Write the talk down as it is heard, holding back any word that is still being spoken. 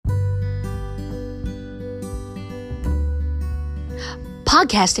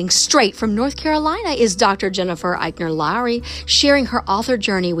Podcasting straight from North Carolina is Dr. Jennifer Eichner Lowry, sharing her author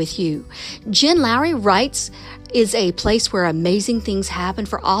journey with you. Jen Lowry Writes is a place where amazing things happen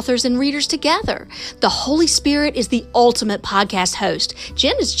for authors and readers together. The Holy Spirit is the ultimate podcast host.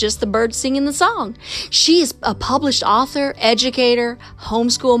 Jen is just the bird singing the song. She is a published author, educator,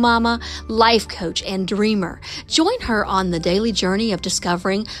 homeschool mama, life coach, and dreamer. Join her on the daily journey of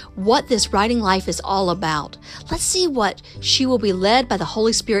discovering what this writing life is all about. Let's see what she will be led by the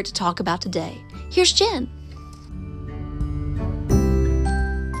Holy Spirit to talk about today. Here's Jen.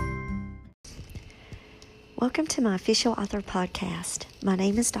 Welcome to my official author podcast. My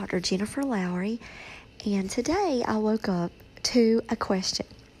name is Dr. Jennifer Lowry, and today I woke up to a question.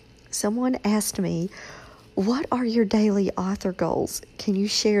 Someone asked me, what are your daily author goals? Can you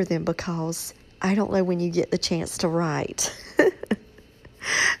share them, because I don't know when you get the chance to write.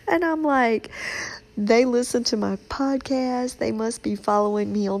 And I'm like, they listen to my podcast, they must be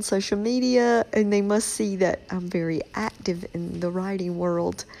following me on social media, and they must see that I'm very active in the writing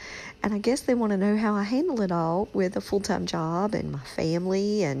world. And I guess they want to know how I handle it all with a full-time job and my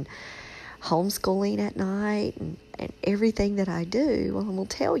family and homeschooling at night and everything that I do. Well, I will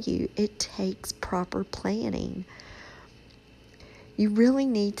tell you, it takes proper planning. You really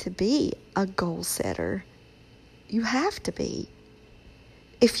need to be a goal setter. You have to be.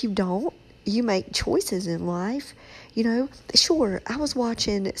 If you don't, you make choices in life. You know, sure, I was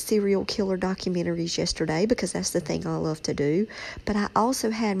watching serial killer documentaries yesterday because that's the thing I love to do. But I also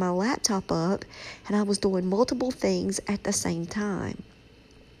had my laptop up and I was doing multiple things at the same time.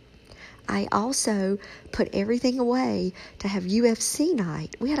 I also put everything away to have UFC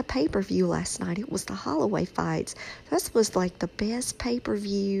night. We had a pay-per-view last night. It was the Holloway fights. This was like the best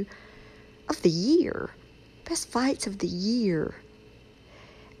pay-per-view of the year. Best fights of the year.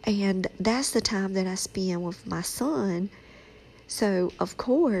 And that's the time that I spend with my son. So, of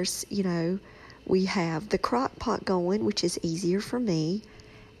course, you know, we have the crock pot going, which is easier for me.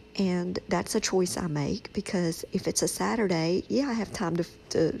 And that's a choice I make, because if it's a Saturday, yeah, I have time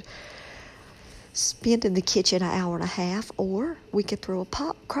to spend in the kitchen an hour and a half. Or we could throw a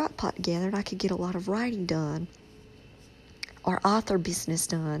crock pot together and I could get a lot of writing done or author business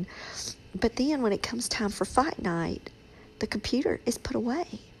done. But then when it comes time for fight night, the computer is put away.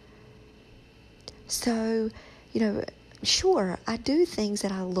 So, you know, sure, I do things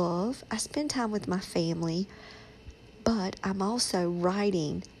that I love. I spend time with my family, but I'm also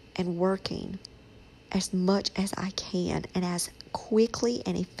writing and working as much as I can and as quickly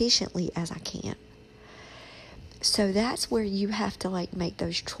and efficiently as I can. So that's where you have to make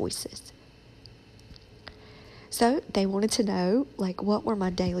those choices. So they wanted to know, what were my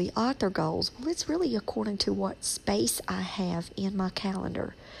daily author goals? Well, it's really according to what space I have in my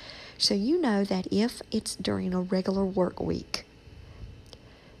calendar. So you know that if it's during a regular work week,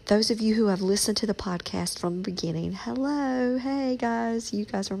 those of you who have listened to the podcast from the beginning, hello, hey guys, you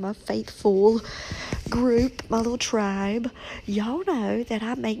guys are my faithful group, my little tribe. Y'all know that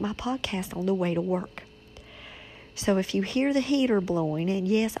I make my podcast on the way to work. So if you hear the heater blowing, and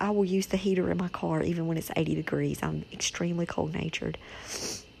yes, I will use the heater in my car even when it's 80 degrees. I'm extremely cold-natured.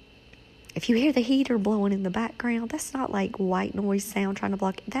 If you hear the heater blowing in the background, that's not like white noise sound trying to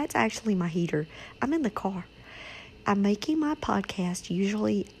block it. That's actually my heater. I'm in the car. I'm making my podcast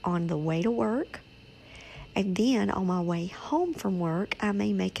usually on the way to work. And then on my way home from work, I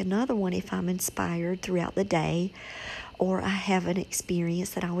may make another one if I'm inspired throughout the day, or I have an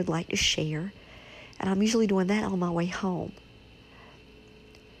experience that I would like to share. And I'm usually doing that on my way home.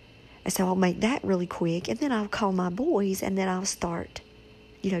 And so I'll make that really quick, and then I'll call my boys, and then I'll start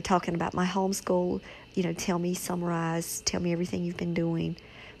talking about my homeschool, summarize, tell me everything you've been doing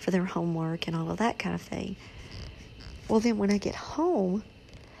for their homework and all of that kind of thing. Well, then when I get home,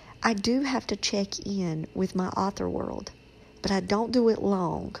 I do have to check in with my author world, but I don't do it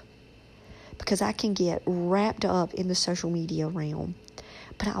long because I can get wrapped up in the social media realm.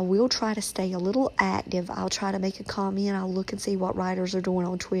 But I will try to stay a little active. I'll try to make a comment. I'll look and see what writers are doing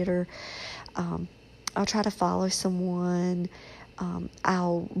on Twitter. I'll try to follow someone.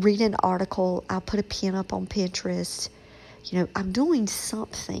 I'll read an article. I'll put a pin up on Pinterest. I'm doing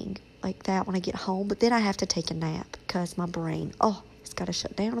something like that when I get home. But then I have to take a nap because my brain, it's got to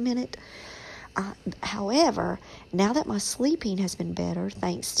shut down a minute. However, now that my sleeping has been better,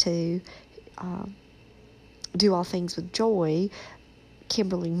 thanks to Do All Things with Joy,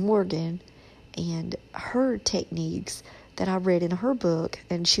 Kimberly Morgan, and her techniques that I read in her book,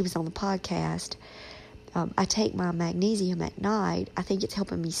 and she was on the podcast. I take my magnesium at night. I think it's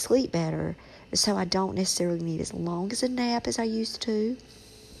helping me sleep better, so I don't necessarily need as long as a nap as I used to.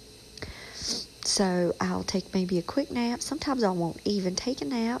 So I'll take maybe a quick nap. Sometimes I won't even take a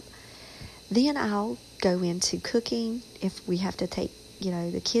nap. Then I'll go into cooking if we have to take,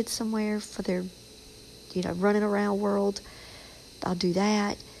 the kids somewhere for their, running around world. I'll do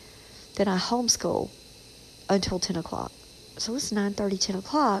that. Then I homeschool until 10 o'clock. So it's 9:30, 10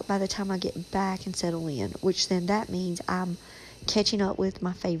 o'clock by the time I get back and settle in, which then that means I'm catching up with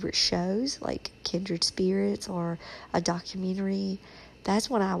my favorite shows like Kindred Spirits or a documentary. That's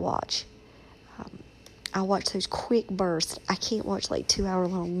when I watch. I watch those quick bursts. I can't watch like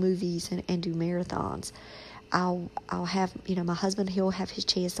 2-hour-long movies and do marathons. I'll have, my husband, he'll have his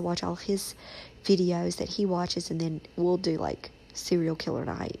chance to watch all his videos that he watches, and then we'll do like serial killer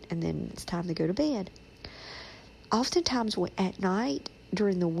night, and then it's time to go to bed. Oftentimes at night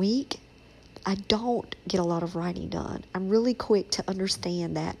during the week, I don't get a lot of writing done. I'm really quick to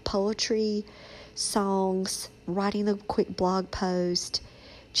understand that poetry, songs, writing a quick blog post,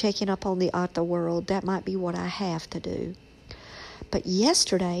 checking up on the author world, that might be what I have to do. But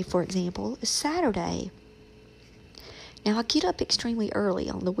yesterday, for example, is Saturday. Now, I get up extremely early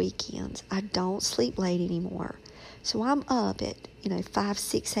on the weekends. I don't sleep late anymore. So I'm up at, 5,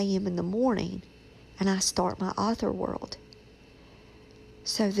 6 a.m. in the morning, and I start my author world.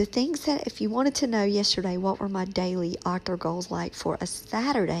 So the things that, if you wanted to know yesterday, what were my daily author goals like for a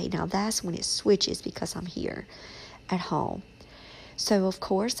Saturday, now that's when it switches because I'm here at home. So, of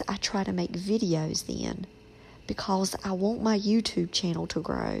course, I try to make videos then because I want my YouTube channel to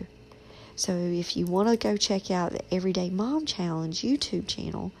grow. So if you want to go check out the Everyday Mom Challenge YouTube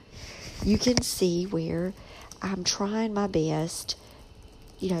channel, you can see where I'm trying my best,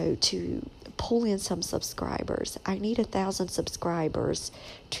 to pull in some subscribers. I need 1,000 subscribers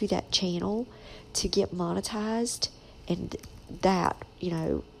to that channel to get monetized, and that,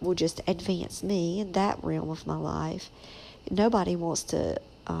 will just advance me in that realm of my life. Nobody wants to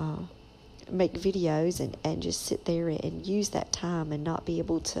make videos and just sit there and use that time and not be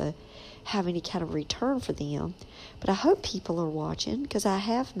able to have any kind of return for them. But I hope people are watching, because I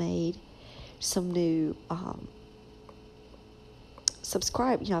have made some new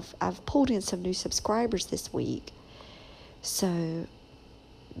I've pulled in some new subscribers this week. So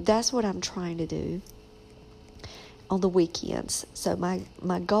that's what I'm trying to do on the weekends. So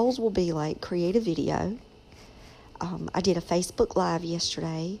my goals will be like create a video. I did a Facebook Live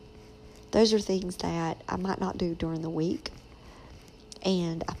yesterday. Those are things that I might not do during the week.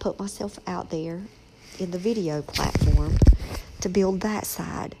 And I put myself out there in the video platform to build that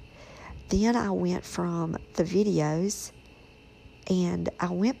side. Then I went from the videos and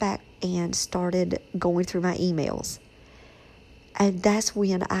I went back and started going through my emails. And that's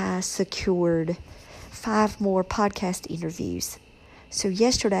when I secured 5 more podcast interviews. So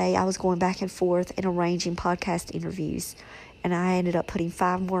yesterday I was going back and forth and arranging podcast interviews, and I ended up putting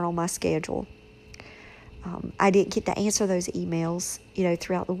 5 more on my schedule. I didn't get to answer those emails,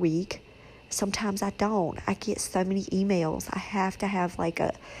 throughout the week. Sometimes I don't. I get so many emails. I have to have like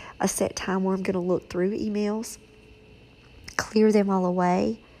a set time where I'm going to look through emails, clear them all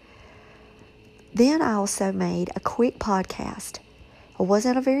away. Then I also made a quick podcast. It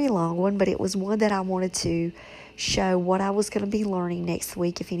wasn't a very long one, but it was one that I wanted to show what I was going to be learning next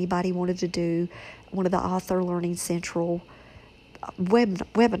week. If anybody wanted to do one of the Author Learning Central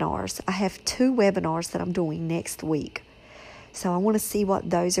webinars. I have 2 webinars that I'm doing next week. So I want to see what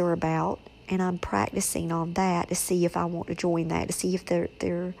those are about, and I'm practicing on that to see if I want to join that, to see if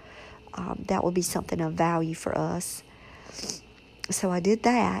that would be something of value for us. So I did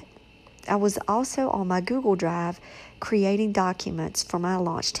that. I was also on my Google Drive creating documents for my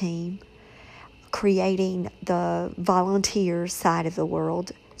launch team, creating the volunteer side of the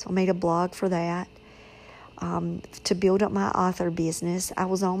world. So I made a blog for that. To build up my author business, I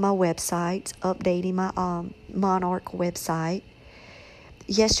was on my website, updating my Monarch website.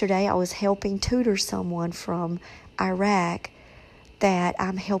 Yesterday, I was helping tutor someone from Iraq that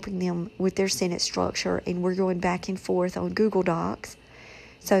I'm helping them with their sentence structure, and we're going back and forth on Google Docs.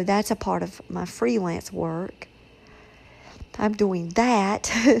 So that's a part of my freelance work. I'm doing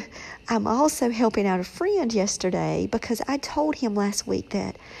that. I'm also helping out a friend yesterday because I told him last week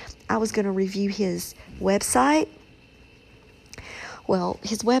that I was going to review his website. Well,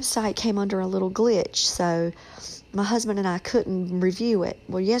 his website came under a little glitch, so my husband and I couldn't review it.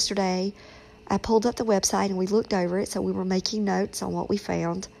 Well, yesterday I pulled up the website and we looked over it, so we were making notes on what we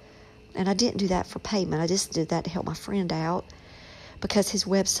found. And I didn't do that for payment. I just did that to help my friend out because his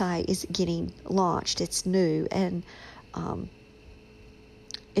website is getting launched. It's new, and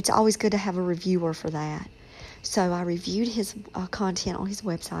it's always good to have a reviewer for that. So I reviewed his content on his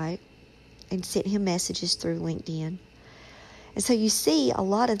website and sent him messages through LinkedIn. And so you see a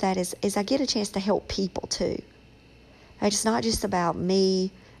lot of that is I get a chance to help people too. It's not just about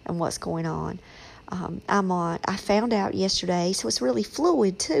me and what's going on. I found out yesterday, so it's really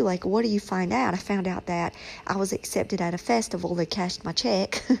fluid too. Like, what do you find out? I found out that I was accepted at a festival. They cashed my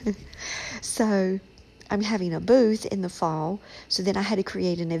check. So I'm having a booth in the fall. So then I had to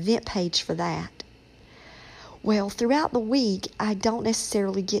create an event page for that. Well, throughout the week, I don't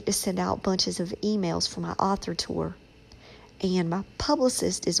necessarily get to send out bunches of emails for my author tour. And my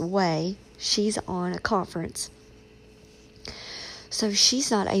publicist is away. She's on a conference. So she's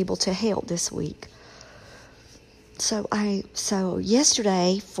not able to help this week. So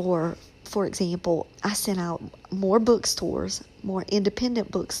yesterday, for example, I sent out more bookstores, more independent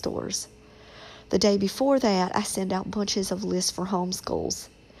bookstores. The day before that, I sent out bunches of lists for homeschools.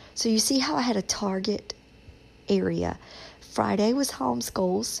 So you see how I had a target area. Friday was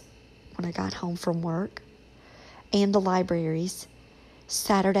homeschools when I got home from work, and the libraries.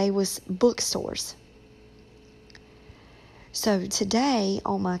 Saturday was bookstores. So today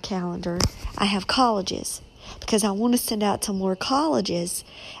on my calendar, I have colleges because I want to send out to more colleges.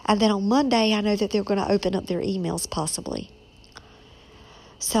 And then on Monday, I know that they're going to open up their emails possibly.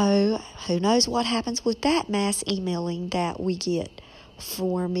 So who knows what happens with that mass emailing that we get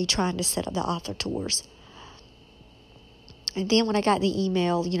for me trying to set up the author tours. And then when I got the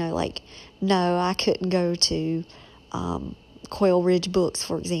email, no, I couldn't go to Quail Ridge Books,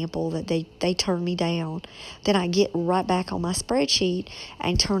 for example, that they turned me down. Then I get right back on my spreadsheet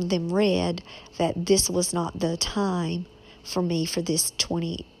and turn them red that this was not the time for me for this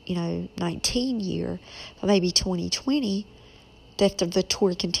 2019 year, but maybe 2020, that the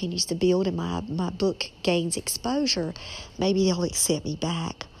tour continues to build and my book gains exposure. Maybe they'll accept me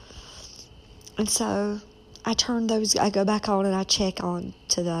back. And so I go back on and I check on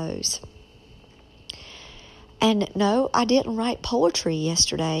to those. And no, I didn't write poetry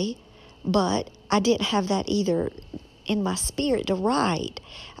yesterday, but I didn't have that either in my spirit to write.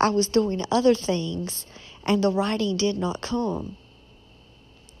 I was doing other things, and the writing did not come.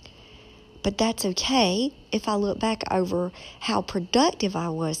 But that's okay. If I look back over how productive I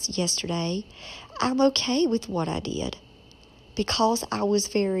was yesterday, I'm okay with what I did because I was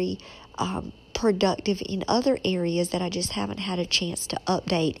very productive in other areas that I just haven't had a chance to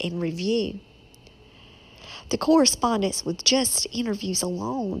update and review. The correspondence with just interviews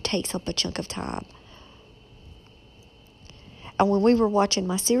alone takes up a chunk of time. And when we were watching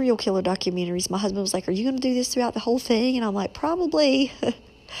my serial killer documentaries, my husband was like, "Are you going to do this throughout the whole thing?" And I'm like, "Probably."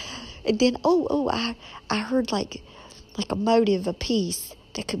 And then, I heard like a motive, a piece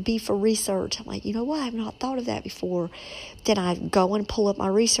that could be for research. I'm like, you know what? I have not thought of that before. Then I go and pull up my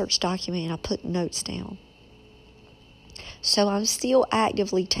research document and I put notes down. So I'm still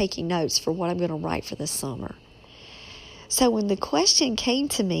actively taking notes for what I'm going to write for this summer. So when the question came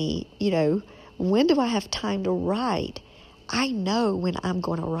to me, when do I have time to write? I know when I'm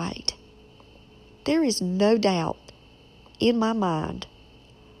going to write. There is no doubt in my mind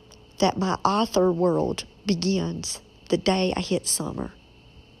that my author world begins the day I hit summer.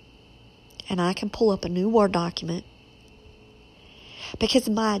 And I can pull up a new Word document because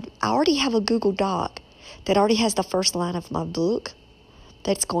I already have a Google Doc that already has the first line of my book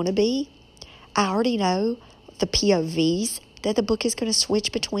that's going to be. I already know the POVs that the book is going to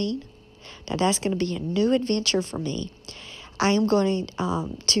switch between. Now that's going to be a new adventure for me. I am going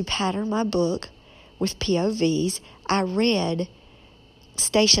to pattern my book with POVs. I read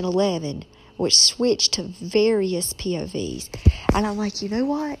Station 11, which switched to various POVs. And I'm like, you know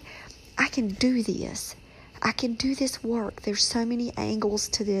what? I can do this. I can do this work. There's so many angles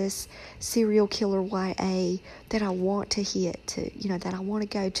to this serial killer YA that I want to hit to, that I want to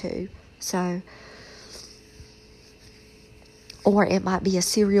go to. So, or it might be a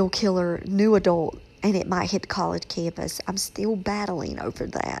serial killer new adult and it might hit college campus. I'm still battling over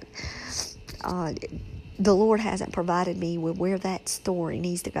that. The Lord hasn't provided me with where that story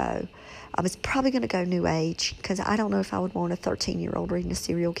needs to go. I was probably going to go new age because I don't know if I would want a 13-year-old reading a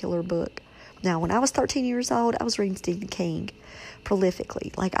serial killer book. Now, when I was 13 years old, I was reading Stephen King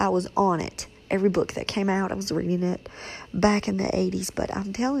prolifically. Like, I was on it. Every book that came out, I was reading it back in the 80s. But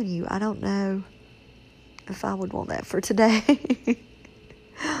I'm telling you, I don't know if I would want that for today.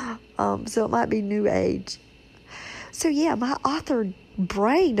 So it might be new age. So, yeah, my author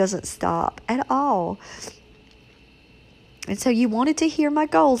brain doesn't stop at all. And so you wanted to hear my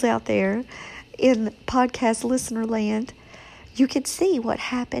goals out there in podcast listener land. You could see what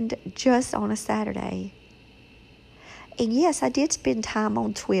happened just on a Saturday. And yes, I did spend time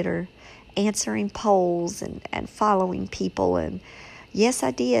on Twitter answering polls and following people. And yes,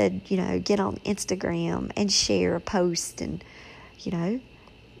 I did, get on Instagram and share a post and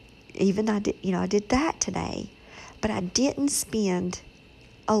Even I did that today. But I didn't spend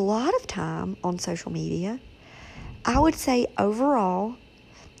a lot of time on social media. I would say overall,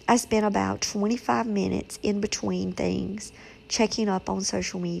 I spent about 25 minutes in between things, checking up on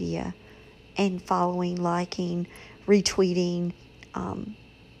social media and following, liking, retweeting,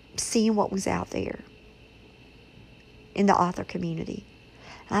 seeing what was out there in the author community.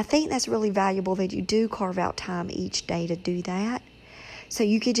 And I think that's really valuable that you do carve out time each day to do that. So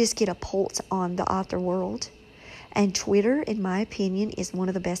you could just get a pulse on the author world. And Twitter, in my opinion, is one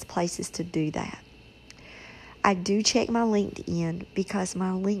of the best places to do that. I do check my LinkedIn because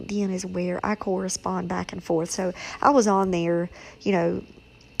my LinkedIn is where I correspond back and forth. So I was on there,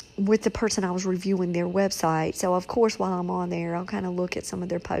 with the person I was reviewing their website. So, of course, while I'm on there, I'll kind of look at some of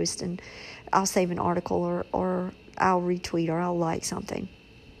their posts and I'll save an article or I'll retweet or I'll like something.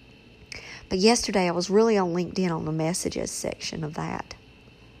 But yesterday I was really on LinkedIn on the messages section of that.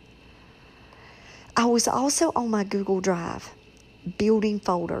 I was also on my Google Drive building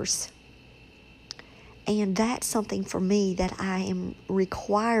folders. And that's something for me that I am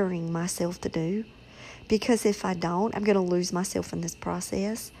requiring myself to do. Because if I don't, I'm going to lose myself in this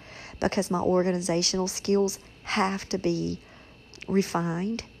process. Because my organizational skills have to be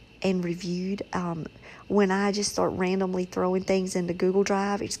refined and reviewed. When I just start randomly throwing things into Google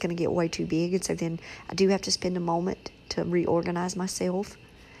Drive, it's going to get way too big. And so then I do have to spend a moment to reorganize myself.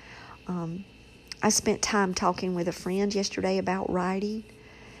 I spent time talking with a friend yesterday about writing.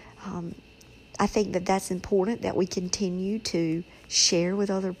 I think that that's important, that we continue to share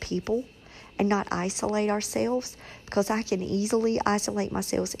with other people and not isolate ourselves, because I can easily isolate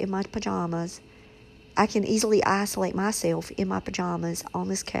myself in my pajamas. I can easily isolate myself in my pajamas on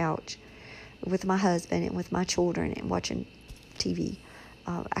this couch with my husband and with my children and watching TV.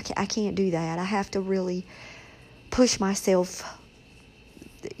 I can't do that. I have to really push myself,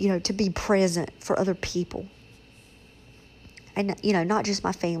 to be present for other people. And, not just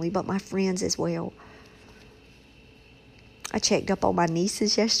my family, but my friends as well. I checked up on my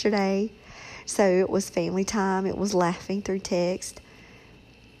nieces yesterday. So it was family time. It was laughing through text.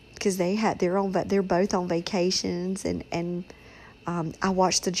 Because they're both on vacations. And I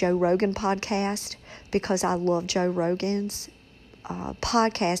watched the Joe Rogan podcast because I love Joe Rogan's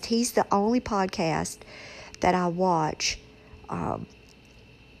podcast. He's the only podcast that I watch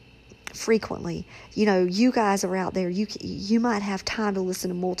frequently. You guys are out there, you might have time to listen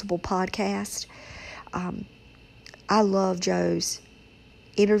to multiple podcasts. I love Joe's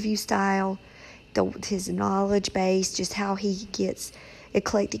interview style, his knowledge base, just how he gets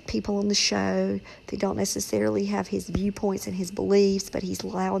eclectic people on the show. They don't necessarily have his viewpoints and his beliefs, but he's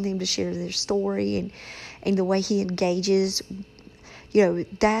allowing them to share their story, and the way he engages.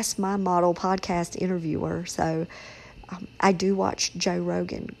 That's my model podcast interviewer. So I do watch Joe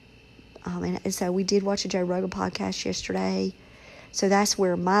Rogan. And so we did watch a Joe Rogan podcast yesterday. So that's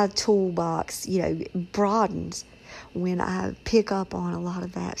where my toolbox, broadens when I pick up on a lot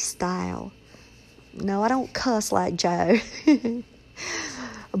of that style. No, I don't cuss like Joe.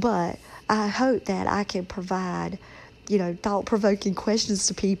 But I hope that I can provide, thought-provoking questions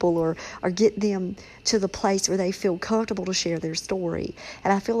to people or get them to the place where they feel comfortable to share their story.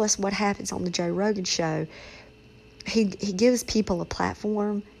 And I feel that's what happens on the Joe Rogan show. He gives people a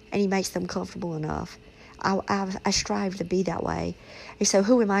platform, and he makes them comfortable enough. I strive to be that way. And so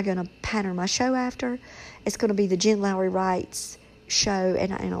who am I going to pattern my show after? It's going to be the Jen Lowry Writes show,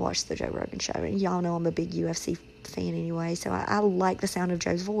 and I watch the Joe Rogan show. And y'all know I'm a big UFC fan anyway, so I like the sound of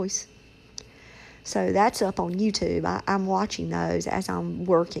Joe's voice. So that's up on YouTube. I'm watching those as I'm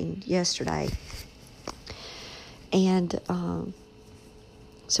working yesterday. And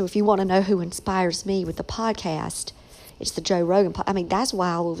so if you want to know who inspires me with the podcast, it's the Joe Rogan. That's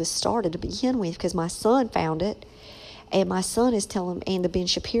why all of this started to begin with, because my son found it, and my son is telling, and the Ben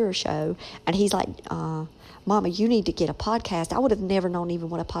Shapiro show, and he's like, Mama, you need to get a podcast. I would have never known even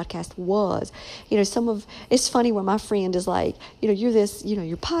what a podcast was. It's funny when my friend is like, you're this,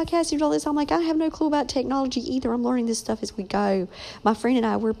 you're podcasting, all this. I'm like, I have no clue about technology either. I'm learning this stuff as we go. My friend and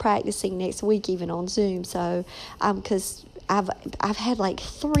I, we're practicing next week, even on Zoom. So, because I've had like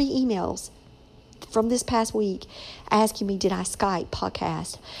 3 emails from this past week asking me, did I Skype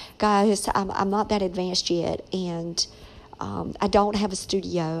podcast? Guys, I'm not that advanced yet, and I don't have a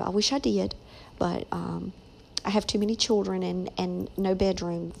studio. I wish I did, but I have too many children and no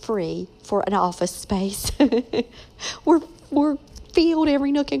bedroom free for an office space. We're filled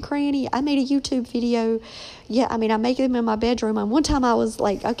every nook and cranny. I made a YouTube video. Yeah, I make them in my bedroom. And one time I was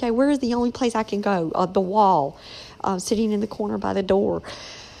like, okay, where is the only place I can go? The wall, sitting in the corner by the door.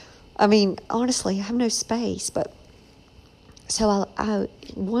 Honestly, I have no space. But So I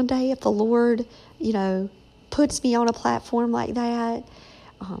one day, if the Lord, puts me on a platform like that,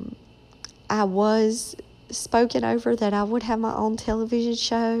 I was spoken over that I would have my own television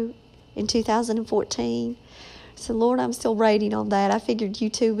show in 2014. So, Lord, I'm still waiting on that. I figured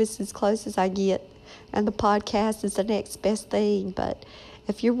YouTube is as close as I get, and the podcast is the next best thing. But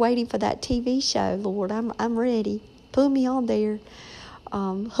if you're waiting for that TV show, Lord, I'm ready. Put me on there.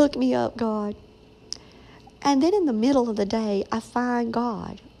 Hook me up, God. And then in the middle of the day, I find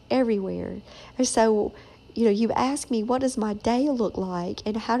God everywhere. And so, you ask me, what does my day look like,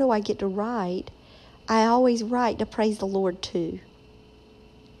 and how do I get to write? I always write to praise the Lord too.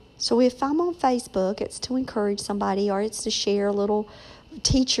 So if I'm on Facebook, it's to encourage somebody, or it's to share a little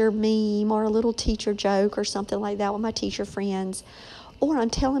teacher meme or a little teacher joke or something like that with my teacher friends, or I'm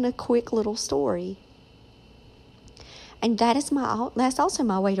telling a quick little story. And that's also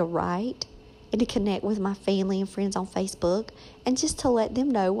my way to write and to connect with my family and friends on Facebook, and just to let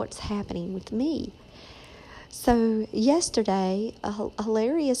them know what's happening with me. So yesterday, a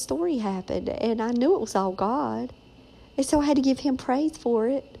hilarious story happened, and I knew it was all God. And so I had to give him praise for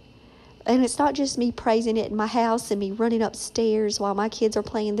it. And it's not just me praising it in my house and me running upstairs while my kids are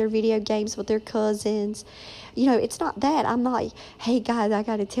playing their video games with their cousins. It's not that. I'm like, hey, guys, I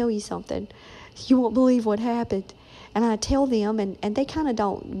got to tell you something. You won't believe what happened. And I tell them, and they kind of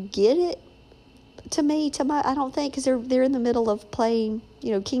don't get it I don't think, because they're in the middle of playing,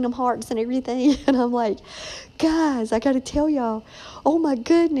 Kingdom Hearts and everything. And I'm like, guys, I got to tell y'all, oh my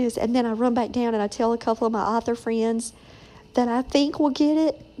goodness. And then I run back down and I tell a couple of my author friends that I think will get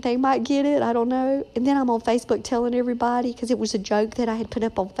it. They might get it, I don't know. And then I'm on Facebook telling everybody, because it was a joke that I had put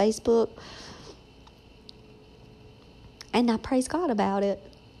up on Facebook. And I praise God about it.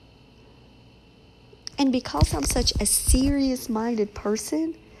 And because I'm such a serious-minded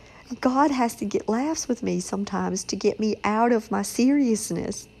person, God has to get laughs with me sometimes to get me out of my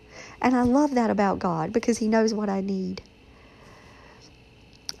seriousness. And I love that about God, because he knows what I need.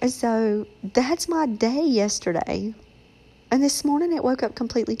 And so that's my day yesterday. And this morning it woke up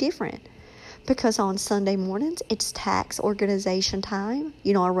completely different, because on Sunday mornings it's tax organization time.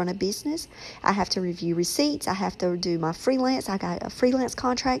 I run a business. I have to review receipts. I have to do my freelance. I got a freelance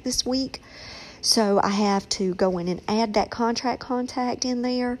contract this week. So I have to go in and add that contract contact in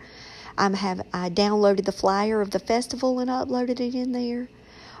there. I downloaded the flyer of the festival and uploaded it in there.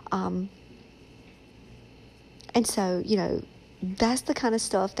 And so, that's the kind of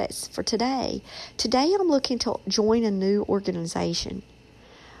stuff that's for today. Today I'm looking to join a new organization.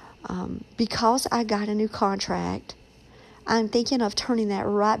 Because I got a new contract, I'm thinking of turning that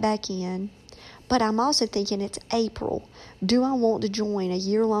right back in. But I'm also thinking it's April. Do I want to join a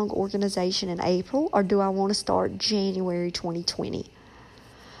year-long organization in April, or do I want to start January 2020?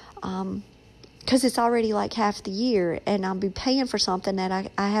 Because it's already like half the year, and I'll be paying for something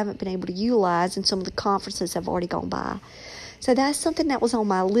that I haven't been able to utilize, and some of the conferences have already gone by. So that's something that was on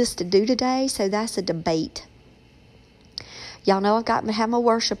my list to do today, so that's a debate. Y'all know I got to have my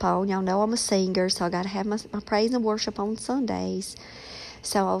worship on. Y'all know I'm a singer, so I got to have my praise and worship on Sundays.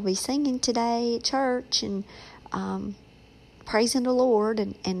 So I'll be singing today at church and praising the Lord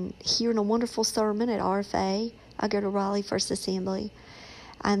and hearing a wonderful sermon at RFA. I go to Raleigh First Assembly.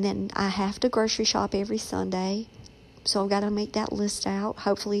 And then I have to grocery shop every Sunday. So I've got to make that list out.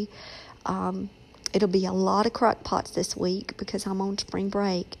 Hopefully it'll be a lot of crock pots this week, because I'm on spring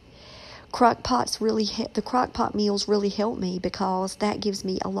break. The crock pot meals really help me, because that gives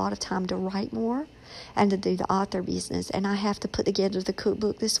me a lot of time to write more and to do the author business. And I have to put together the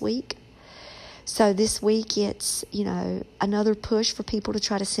cookbook this week. So this week it's, another push for people to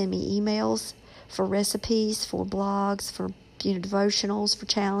try to send me emails for recipes, for blogs, for devotionals, for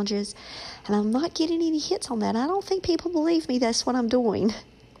challenges. And I'm not getting any hits on that. I don't think people believe me that's what I'm doing.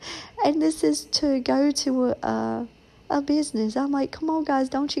 And this is to go to a business. I'm like, come on, guys,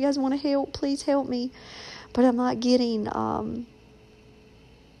 don't you guys want to help? Please help me. But I'm not getting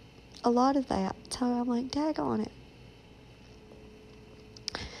a lot of that. So I'm like, daggone it.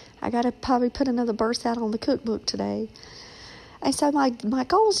 I got to probably put another burst out on the cookbook today. And so my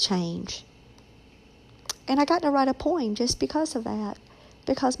goals change. And I got to write a poem just because of that.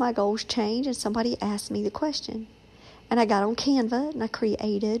 Because my goals change, and somebody asked me the question. And I got on Canva and I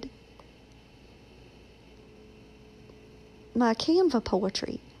created my Canva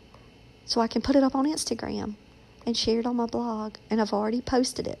poetry, so I can put it up on Instagram and share it on my blog. And I've already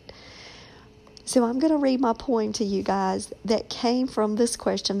posted it. So I'm going to read my poem to you guys that came from this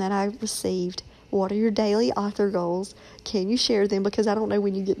question that I received. What are your daily author goals? Can you share them? Because I don't know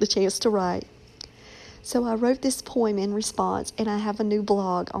when you get the chance to write. So I wrote this poem in response, and I have a new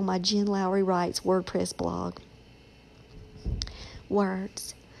blog on my Jen Lowry Writes WordPress blog.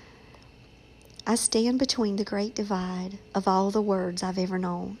 Words. I stand between the great divide of all the words I've ever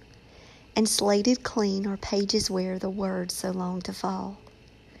known, and slated clean are pages where the words so long to fall.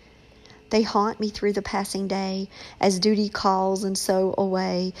 They haunt me through the passing day as duty calls, and so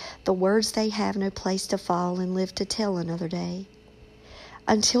away the words they have no place to fall and live to tell another day.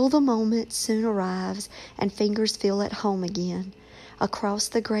 Until the moment soon arrives and fingers feel at home again, across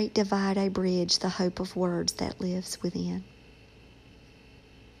the great divide I bridge the hope of words that lives within.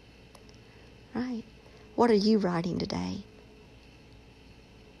 Right. What are you writing today?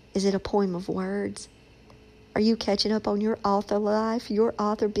 Is it a poem of words? Are you catching up on your author life, your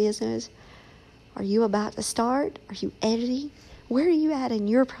author business? Are you about to start? Are you editing? Where are you at in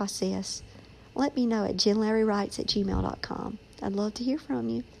your process? Let me know at jenlarrywrites@gmail.com. I'd love to hear from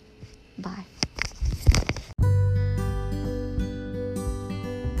you. Bye.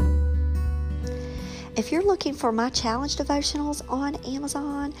 If you're looking for my challenge devotionals on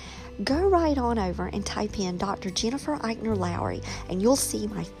Amazon, go right on over and type in Dr. Jennifer Eichner Lowry, and you'll see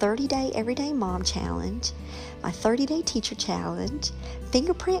my 30-day Everyday Mom Challenge, my 30-day Teacher Challenge,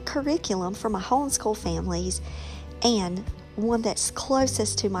 fingerprint curriculum for my homeschool families, and one that's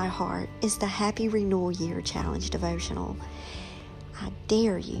closest to my heart is the Happy Renewal Year Challenge devotional. I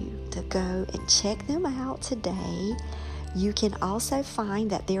dare you to go and check them out today. You can also find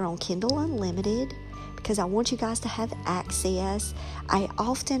that they're on Kindle Unlimited, because I want you guys to have access. I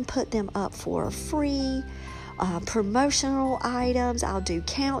often put them up for free, promotional items. I'll do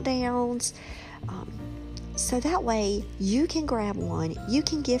countdowns. So that way you can grab one, you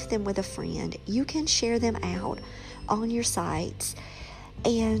can gift them with a friend, you can share them out on your sites,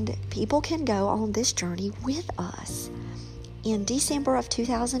 and people can go on this journey with us. In December of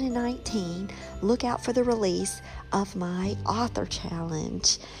 2019, look out for the release of my Author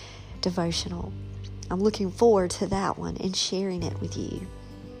Challenge devotional. I'm looking forward to that one and sharing it with you.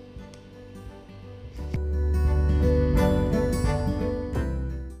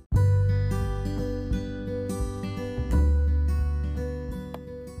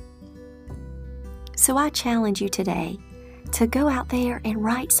 So I challenge you today to go out there and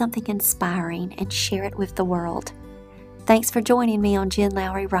write something inspiring and share it with the world. Thanks for joining me on Jen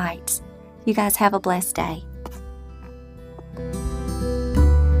Lowry Writes. You guys have a blessed day.